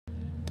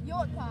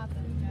you're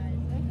talking, guys.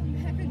 Welcome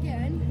back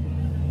again.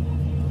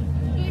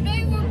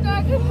 Today we're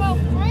talking about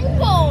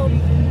Pringles.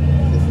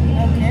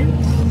 Okay.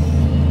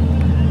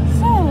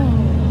 So,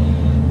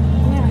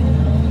 yeah.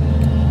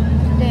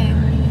 Today,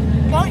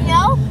 Don't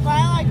yell, but I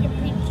like the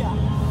pizza.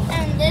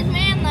 And this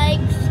man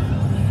likes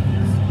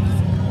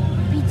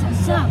pizza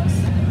sucks.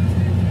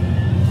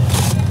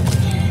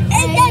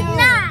 It does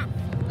not.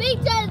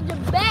 Pizza is the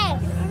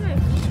best.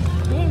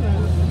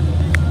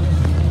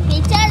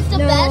 Pizza is the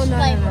best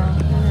flavor.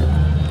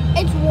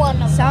 It's one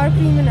of them. Sour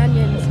cream and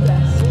onion is the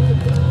best.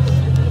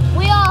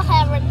 We all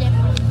have a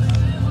difference.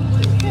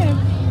 Okay.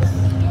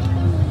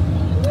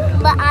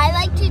 But I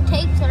like to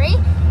take 3.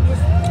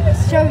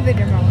 Just shove it in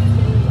your mouth.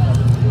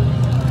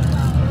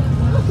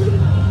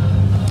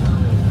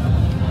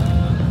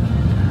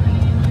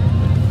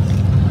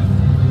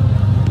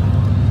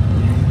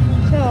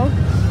 So,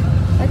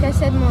 like I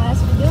said in my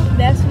last video,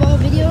 basketball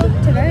video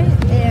tonight,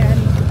 and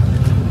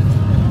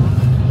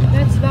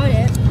that's about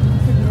it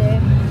for today. I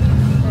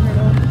don't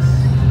know.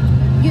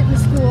 Getting to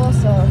school,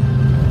 so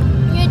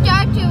You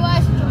talk to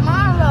us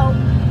tomorrow.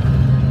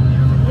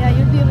 yeah,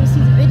 you'll be able to see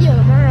the video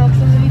tomorrow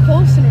because I'm going to be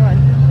posting one.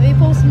 I'm going to be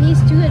posting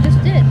these 2 I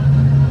just did.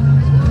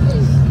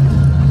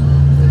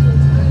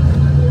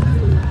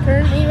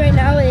 Currently, right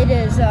now, it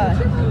is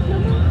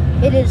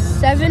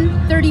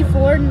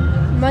 7:34,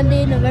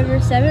 Monday, November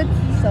 7th,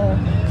 so,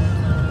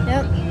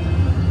 yep.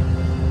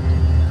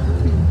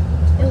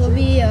 It will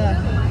be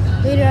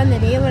later on the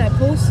day when I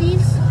post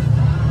these.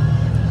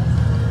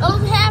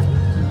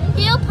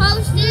 He'll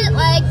post it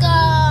like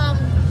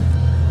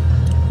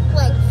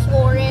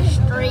 4-ish,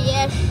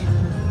 3-ish.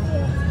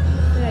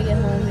 When I get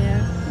home,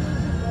 yeah.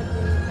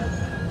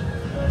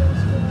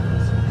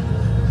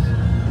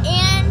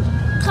 And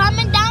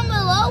comment down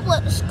below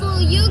what school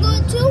you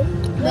go to.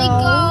 We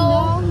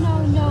go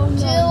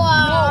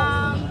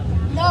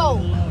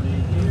No.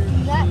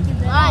 Not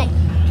Why?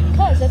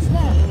 Because that's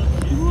not.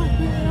 You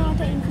don't want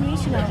that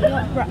information out.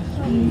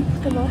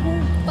 Come on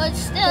here. But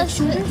still,